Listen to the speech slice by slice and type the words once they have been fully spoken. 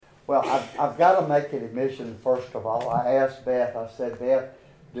Well, I've got to make an admission first of all. I asked Beth, I said, Beth,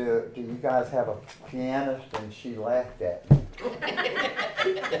 do you guys have a pianist? And she laughed at me.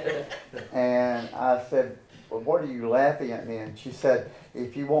 And I said, well, what are you laughing at me? And she said,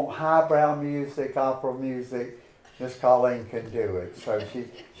 if you want highbrow music, opera music, Miss Colleen can do it. So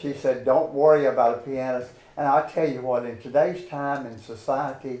she said, don't worry about a pianist. And I'll tell you what, in today's time in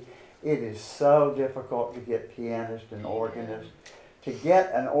society, it is so difficult to get pianists and organists. To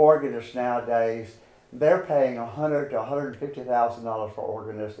get an organist nowadays, they're paying $100,000 to $150,000 for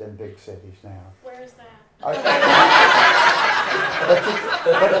organists in big cities now. Where is that?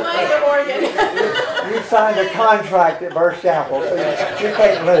 You signed a contract at Burst Chapel, so you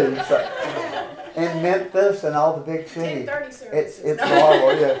can't lose. So. In Memphis and all the big cities, it's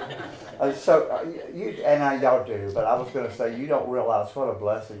horrible. Yeah. Y'all do, but I was going to say, you don't realize what a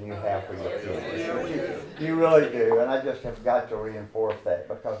blessing you have for your kids. You really do, and I just have got to reinforce that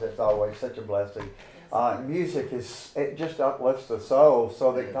because it's always such a blessing. Music it just uplifts the soul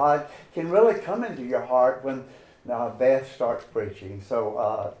so that God can really come into your heart when Beth starts preaching.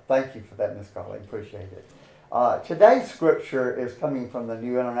 So thank you for that, Miss Colleen. Appreciate it. Today's scripture is coming from the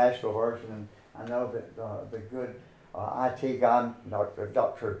New International Version. I know that the good IT guy,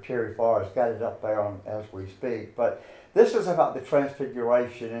 Dr. Terry Farr, has got it up there as we speak. But this is about the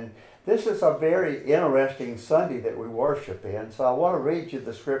Transfiguration, and this is a very interesting Sunday that we worship in. So I want to read you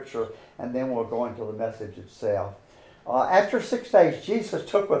the scripture, and then we'll go into the message itself. After 6 days, Jesus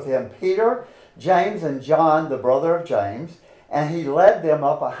took with him Peter, James, and John, the brother of James, and he led them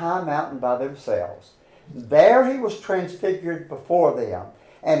up a high mountain by themselves. There he was transfigured before them,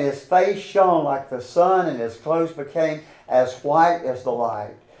 and his face shone like the sun, and his clothes became as white as the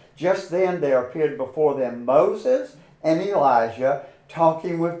light. Just then there appeared before them Moses and Elijah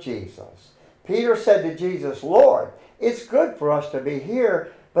talking with Jesus. Peter said to Jesus, Lord, it's good for us to be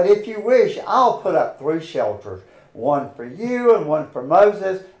here, but if you wish, I'll put up 3 shelters, one for you, and one for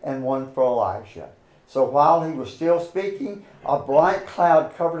Moses, and one for Elijah. So while he was still speaking, a bright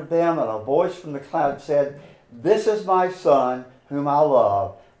cloud covered them, and a voice from the cloud said, This is my son, whom I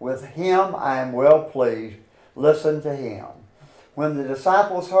love. With him I am well pleased. Listen to him. When the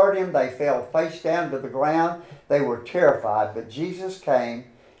disciples heard him, they fell face down to the ground. They were terrified, but Jesus came.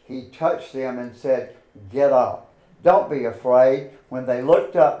 He touched them and said, Get up. Don't be afraid. When they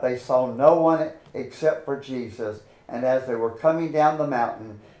looked up, they saw no one except for Jesus. And as they were coming down the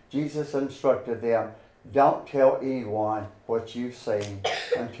mountain, Jesus instructed them, Don't tell anyone what you've seen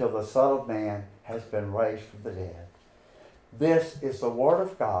until the Son of Man has been raised from the dead. This is the word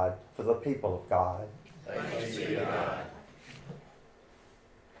of God for the people of God. Thanks be to God.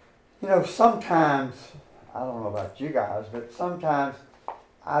 You know, sometimes, I don't know about you guys, but sometimes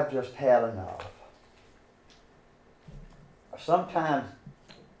I've just had enough. Sometimes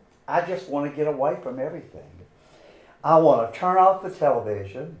I just want to get away from everything. I want to turn off the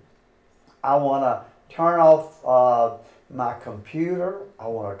television. I want to turn off my computer. I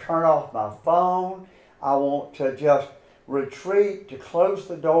want to turn off my phone. I want to just retreat, to close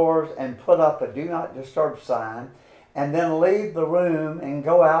the doors and put up a do not disturb sign, and then leave the room and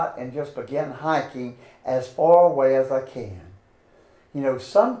go out and just begin hiking as far away as I can. You know,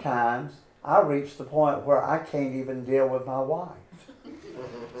 sometimes I reach the point where I can't even deal with my wife.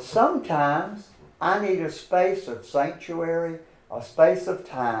 Sometimes I need a space of sanctuary, a space of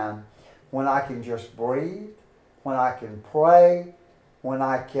time when I can just breathe, when I can pray, when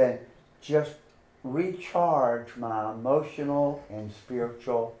I can just recharge my emotional and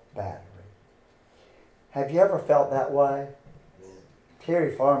spiritual battery. Have you ever felt that way?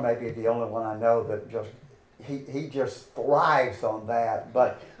 Terry Farr may be the only one I know that he just thrives on that,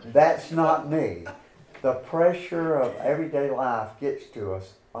 but that's not me. The pressure of everyday life gets to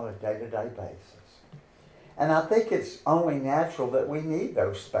us on a day-to-day basis. And I think it's only natural that we need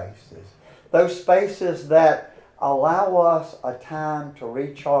those spaces that allow us a time to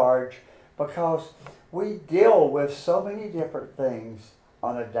recharge, because we deal with so many different things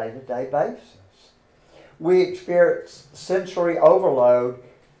on a day-to-day basis. We experience sensory overload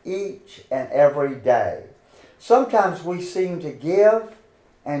each and every day. Sometimes we seem to give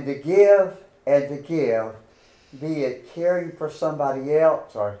and to give and to give, be it caring for somebody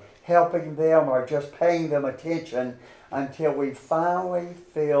else or helping them or just paying them attention, until we finally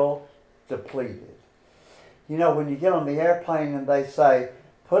feel depleted. You know, when you get on the airplane and they say,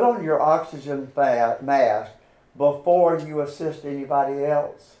 put on your oxygen mask before you assist anybody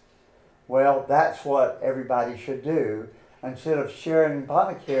else. Well, that's what everybody should do. Instead of Sharon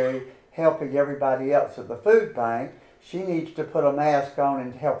Bonacary helping everybody else at the food bank, she needs to put a mask on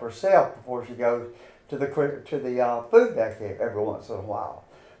and help herself before she goes to the food bank every once in a while.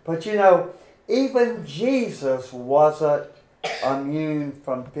 But you know, even Jesus wasn't immune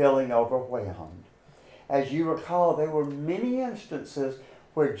from feeling overwhelmed. As you recall, there were many instances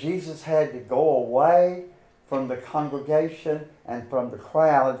where Jesus had to go away from the congregation and from the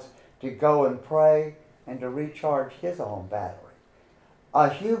crowds to go and pray and to recharge his own battery. A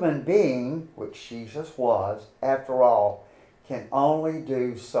human being, which Jesus was, after all, can only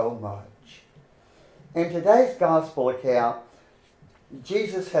do so much. In today's gospel account,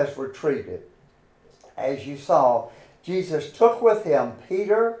 Jesus has retreated. As you saw, Jesus took with him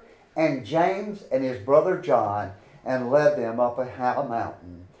Peter and James and his brother John and led them up a high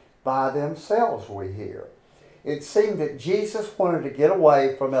mountain. By themselves, we hear. It seemed that Jesus wanted to get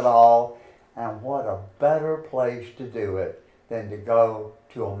away from it all, and what a better place to do it than to go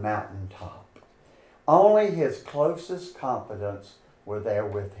to a mountaintop. Only his closest confidants were there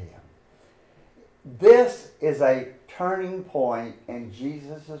with him. This is a turning point in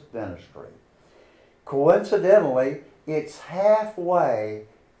Jesus' ministry. Coincidentally, it's halfway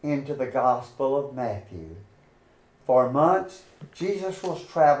into the Gospel of Matthew. For months, Jesus was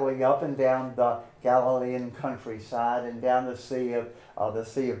traveling up and down the Galilean countryside and down the Sea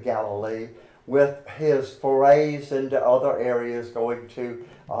of Galilee with his forays into other areas, going to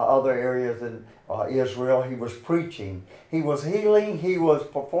other areas in Israel. He was preaching. He was healing. He was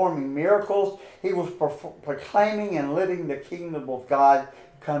performing miracles. He was proclaiming and living the kingdom of God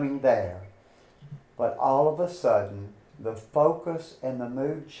coming there. But all of a sudden, the focus and the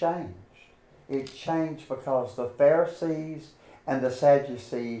mood changed. It changed because the Pharisees and the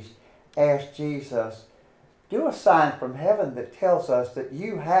Sadducees asked Jesus, do a sign from heaven that tells us that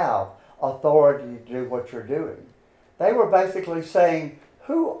you have authority to do what you're doing. They were basically saying,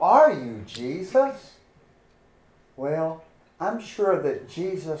 who are you, Jesus? Well, I'm sure that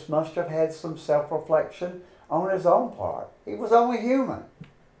Jesus must have had some self-reflection on his own part. He was only human.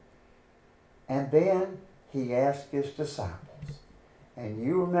 And then he asked his disciples. And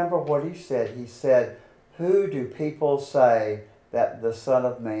you remember what he said. He said, who do people say that the Son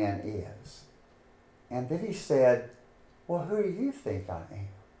of Man is? And then he said, well, who do you think I am?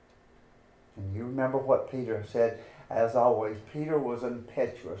 And you remember what Peter said. As always, Peter was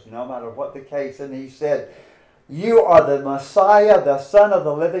impetuous, no matter what the case. And he said, you are the Messiah, the Son of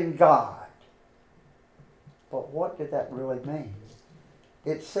the living God. But what did that really mean?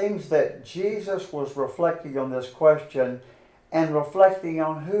 It seems that Jesus was reflecting on this question and reflecting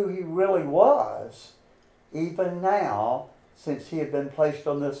on who he really was, even now, since he had been placed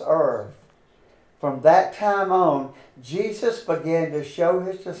on this earth. From that time on, Jesus began to show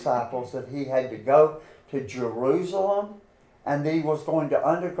his disciples that he had to go to Jerusalem, and that he was going to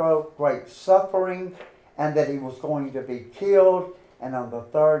undergo great suffering, and that he was going to be killed, and on the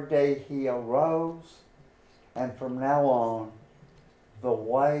third day he arose. And from now on, the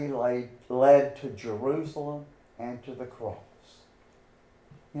way led to Jerusalem and to the cross.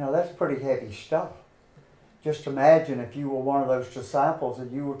 You know, that's pretty heavy stuff. Just imagine if you were one of those disciples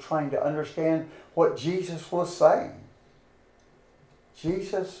and you were trying to understand what Jesus was saying.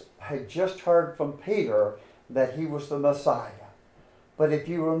 Jesus had just heard from Peter that he was the Messiah. But if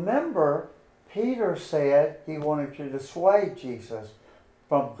you remember, Peter said he wanted to dissuade Jesus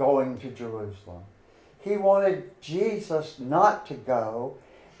from going to Jerusalem. He wanted Jesus not to go,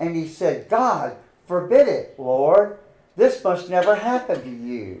 and he said, God, forbid it, Lord. This must never happen to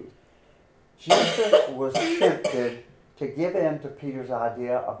you. Jesus was tempted to give in to Peter's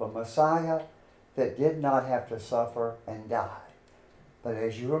idea of a Messiah that did not have to suffer and die. But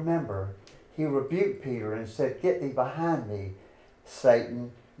as you remember, he rebuked Peter and said, get thee behind me,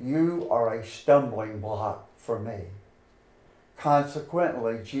 Satan. You are a stumbling block for me.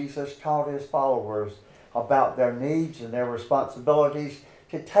 Consequently, Jesus taught his followers about their needs and their responsibilities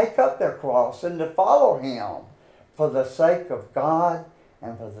to take up their cross and to follow him for the sake of God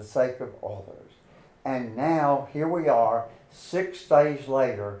and for the sake of others. And now, here we are, 6 days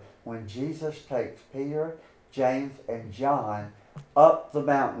later, when Jesus takes Peter, James, and John up the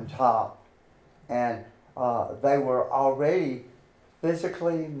mountaintop. And they were already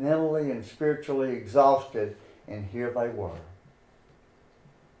physically, mentally, and spiritually exhausted, and here they were.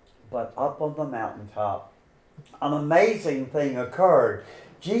 But up on the mountaintop, an amazing thing occurred.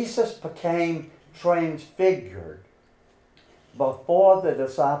 Jesus became transfigured before the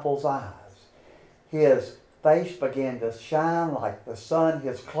disciples' eyes. His face began to shine like the sun.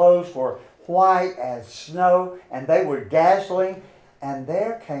 His clothes were white as snow, and they were dazzling. And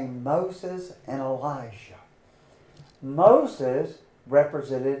there came Moses and Elijah. Moses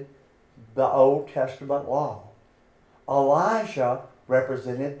represented the Old Testament law. Elijah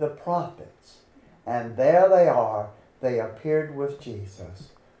represented the prophets. And there they are. They appeared with Jesus.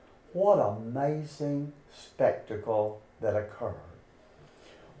 What amazing spectacle that occurred.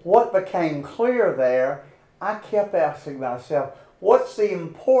 What became clear there, I kept asking myself, what's the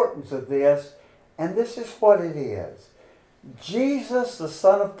importance of this? And this is what it is. Jesus, the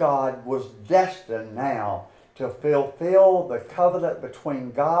Son of God, was destined now to fulfill the covenant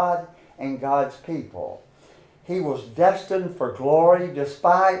between God and God's people. He was destined for glory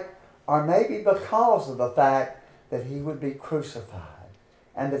despite, or maybe because of the fact that he would be crucified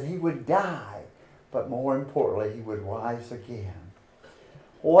and that he would die, but more importantly, he would rise again.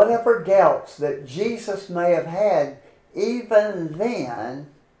 Whatever doubts that Jesus may have had even then,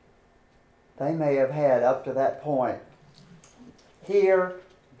 they may have had up to that point. Here,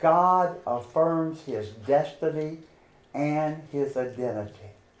 God affirms his destiny and his identity.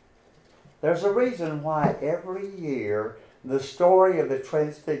 There's a reason why every year the story of the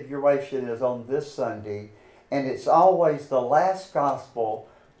Transfiguration is on this Sunday, and it's always the last gospel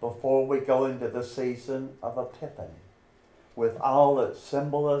before we go into the season of Epiphany, with all its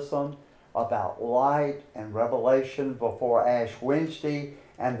symbolism about light and revelation before Ash Wednesday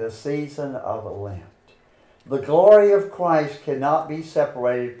and the season of Lent. The glory of Christ cannot be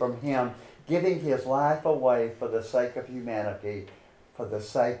separated from him giving his life away for the sake of humanity, for the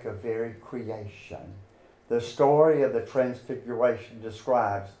sake of very creation. The story of the Transfiguration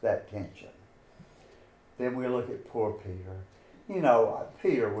describes that tension. Then we look at poor Peter. You know,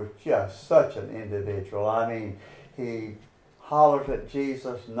 Peter was just such an individual. I mean, he hollers at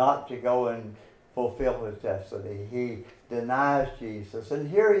Jesus not to go and fulfill his destiny. He denies Jesus.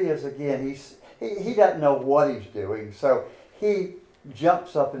 And here he is again. He doesn't know what he's doing. So he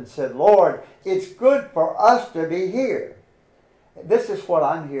jumps up and said, Lord, it's good for us to be here. This is what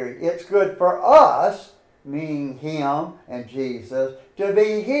I'm hearing. It's good for us, meaning him and Jesus, to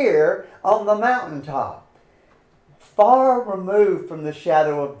be here on the mountaintop, far removed from the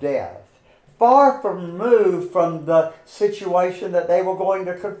shadow of death, far removed from the situation that they were going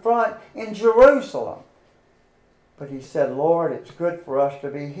to confront in Jerusalem. But he said, Lord, it's good for us to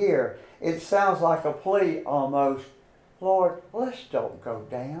be here. It sounds like a plea almost. Lord, let's don't go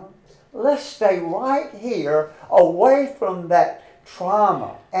down. Let's stay right here away from that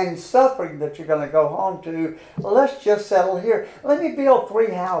trauma and suffering that you're going to go home to. Let's just settle here. Let me build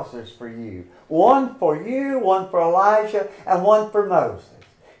 3 houses for you. One for you, one for Elijah, and one for Moses.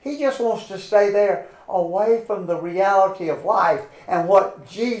 He just wants to stay there away from the reality of life and what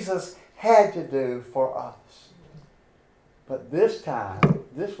Jesus had to do for us. But this time,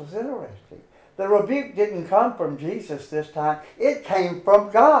 this was interesting. The rebuke didn't come from Jesus this time. It came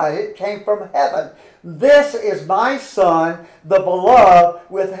from God. It came from heaven. This is my Son, the beloved,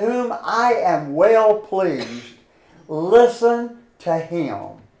 with whom I am well pleased. Listen to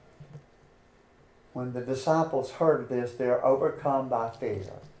him. When the disciples heard this, they're overcome by fear.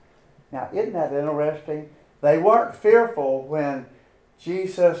 Now, isn't that interesting? They weren't fearful when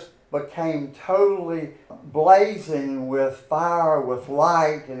Jesus became totally blazing with fire, with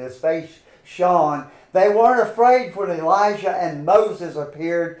light, and his face shone. They weren't afraid when Elijah and Moses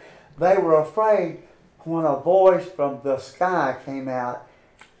appeared. They were afraid when a voice from the sky came out.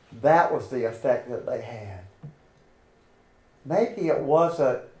 That was the effect that they had. Maybe it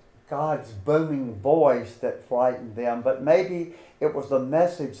wasn't God's booming voice that frightened them, but maybe it was the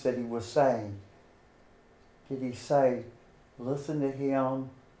message that he was saying. Did he say, listen to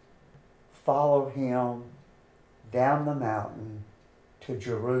him, follow him down the mountain to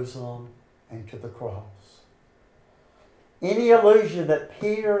Jerusalem and to the cross? Any illusion that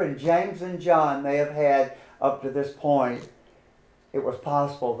Peter and James and John may have had up to this point, it was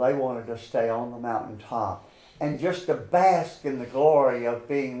possible they wanted to stay on the mountaintop and just to bask in the glory of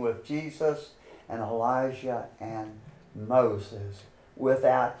being with Jesus and Elijah and Moses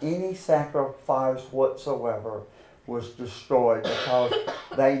without any sacrifice whatsoever was destroyed, because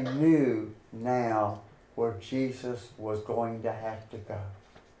they knew now where Jesus was going to have to go.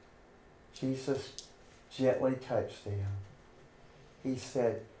 Jesus gently touched them. He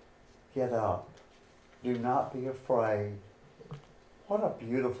said, get up. Do not be afraid. What a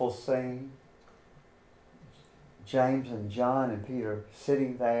beautiful scene. James and John and Peter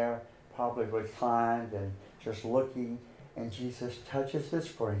sitting there, probably reclined and just looking, and Jesus touches his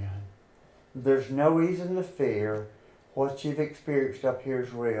friend. There's no reason to fear. What you've experienced up here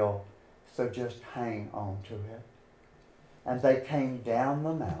is real, so just hang on to it. And they came down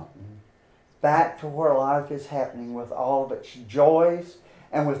the mountain, back to where life is happening with all of its joys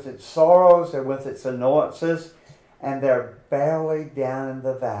and with its sorrows and with its annoyances, and they're barely down in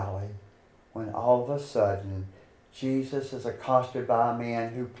the valley when all of a sudden Jesus is accosted by a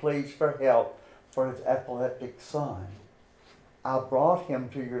man who pleads for help for his epileptic son. I brought him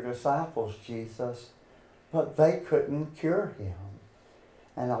to your disciples, Jesus, but they couldn't cure him.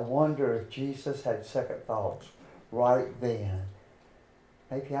 And I wonder if Jesus had second thoughts right then.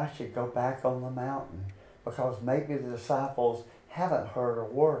 Maybe I should go back on the mountain, because maybe the disciples haven't heard a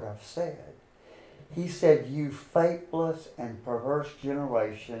word I've said. He said, you faithless and perverse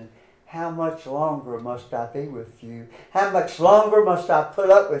generation, how much longer must I be with you? How much longer must I put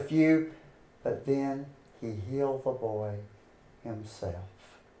up with you? But then he healed the boy himself.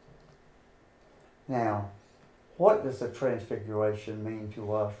 Now, what does the transfiguration mean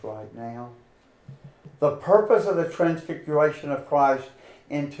to us right now? The purpose of the transfiguration of Christ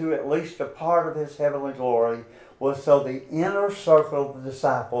into at least a part of his heavenly glory was so the inner circle of the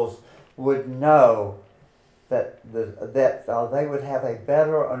disciples would know that they would have a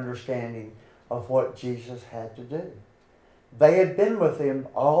better understanding of what Jesus had to do. They had been with him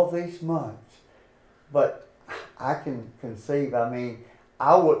all these months, but I can conceive,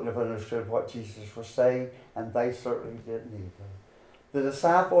 I wouldn't have understood what Jesus was saying, and they certainly didn't either. The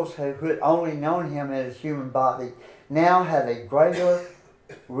disciples who had only known him in his human body now had a greater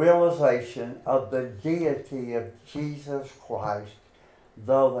realization of the deity of Jesus Christ,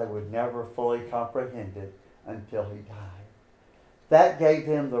 though they would never fully comprehend it until he died. That gave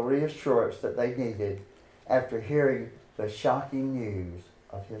them the reassurance that they needed after hearing the shocking news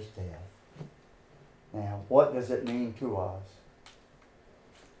of his death. Now, what does it mean to us?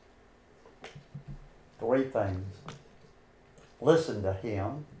 3 things. Listen to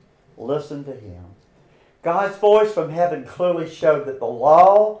him. Listen to him. God's voice from heaven clearly showed that the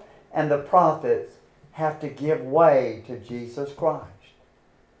law and the prophets have to give way to Jesus Christ.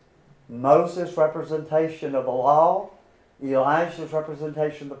 Moses' representation of the law, Elijah's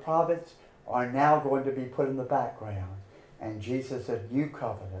representation of the prophets are now going to be put in the background. And Jesus' new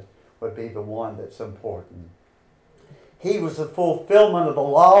covenant would be the one that's important. He was the fulfillment of the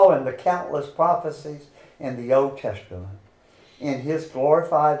law and the countless prophecies in the Old Testament. In his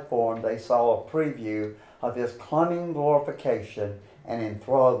glorified form, they saw a preview of his coming glorification and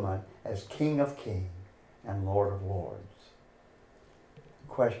enthronement as King of Kings and Lord of Lords.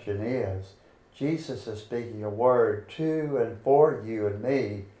 The question is, Jesus is speaking a word to and for you and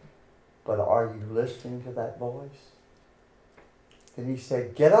me, but are you listening to that voice? Then he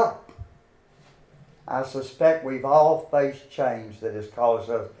said, get up. I suspect we've all faced change that has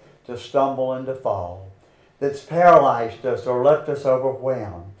caused us to stumble and to fall, that's paralyzed us or left us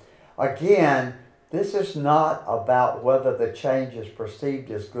overwhelmed. Again, this is not about whether the change is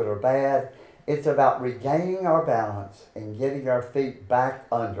perceived as good or bad. It's about regaining our balance and getting our feet back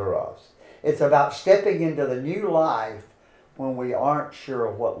under us. It's about stepping into the new life when we aren't sure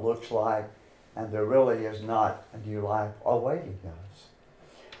of what looks like, and there really is not a new life awaiting us.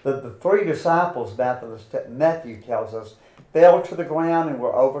 The 3 disciples, Matthew tells us, fell to the ground and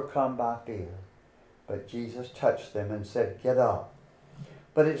were overcome by fear. But Jesus touched them and said, get up.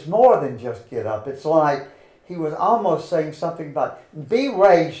 But it's more than just get up. It's like he was almost saying something about be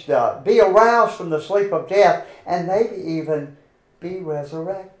raised up, be aroused from the sleep of death, and maybe even be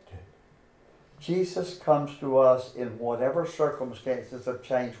resurrected. Jesus comes to us in whatever circumstances of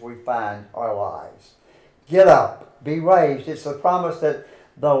change we find our lives. Get up, be raised. It's the promise that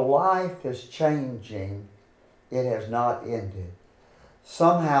though life is changing, it has not ended.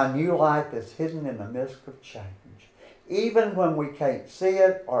 Somehow new life is hidden in the midst of change. Even when we can't see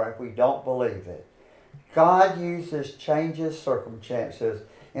it or if we don't believe it, God uses changes, circumstances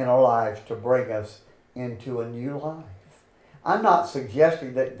in our lives to bring us into a new life. I'm not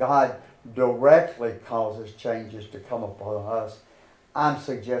suggesting that God directly causes changes to come upon us. I'm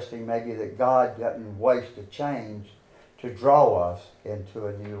suggesting maybe that God doesn't waste a change to draw us into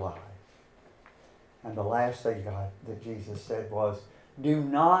a new life. And the last thing that Jesus said was, do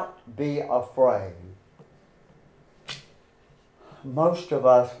not be afraid. Most of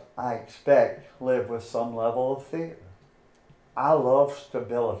us, I expect, live with some level of fear. I love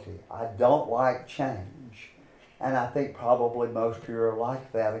stability. I don't like change. And I think probably most of you are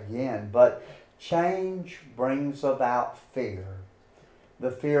like that again. But change brings about fear.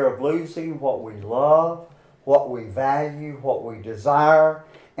 The fear of losing what we love, what we value, what we desire.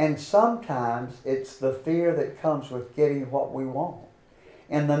 And sometimes it's the fear that comes with getting what we want.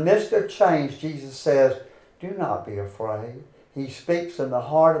 In the midst of change, Jesus says, do not be afraid. He speaks in the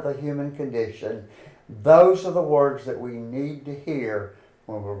heart of the human condition. Those are the words that we need to hear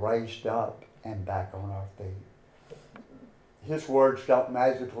when we're raised up and back on our feet. His words don't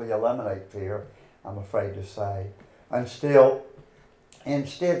magically eliminate fear, I'm afraid to say.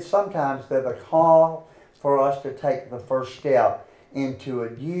 Instead, sometimes they're the call for us to take the first step into a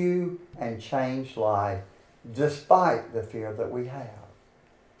new and changed life despite the fear that we have.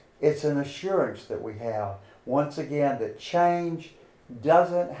 It's an assurance that we have, once again, that change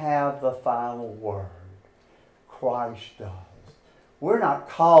doesn't have the final word. Christ does. We're not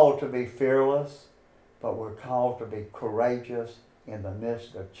called to be fearless, but we're called to be courageous in the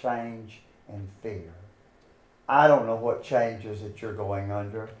midst of change and fear. I don't know what changes that you're going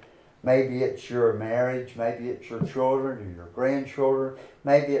under. Maybe it's your marriage, maybe it's your children or your grandchildren,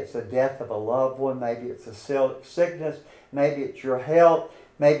 maybe it's the death of a loved one, maybe it's a sickness, maybe it's your health,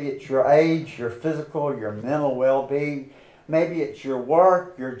 maybe it's your age, your physical, your mental well-being, maybe it's your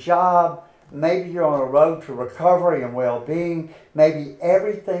work, your job, maybe you're on a road to recovery and well-being, maybe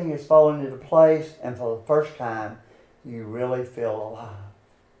everything is falling into place and for the first time you really feel alive.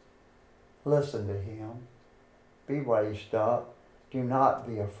 Listen to Him. Be raised up. Do not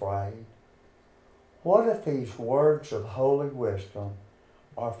be afraid. What if these words of holy wisdom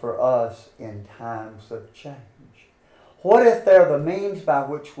are for us in times of change? What if they're the means by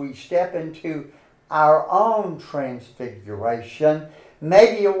which we step into our own transfiguration?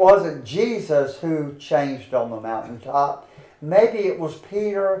 Maybe it wasn't Jesus who changed on the mountaintop. Maybe it was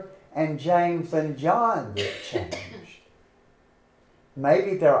Peter and James and John that changed.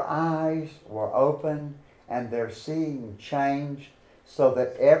 Maybe their eyes were open and their seeing changed, so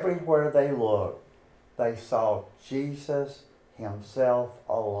that everywhere they looked, they saw Jesus Himself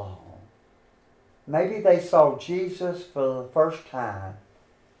alone. Maybe they saw Jesus for the first time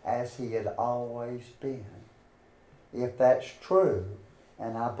as He had always been. If that's true,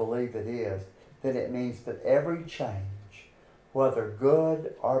 and I believe it is, then it means that every change, whether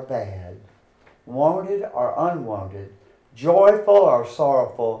good or bad, wanted or unwanted, joyful or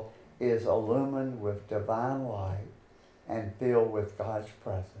sorrowful, is illumined with divine light and filled with God's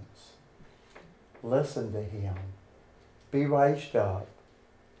presence. Listen to Him. Be raised up.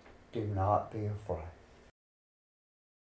 Do not be afraid.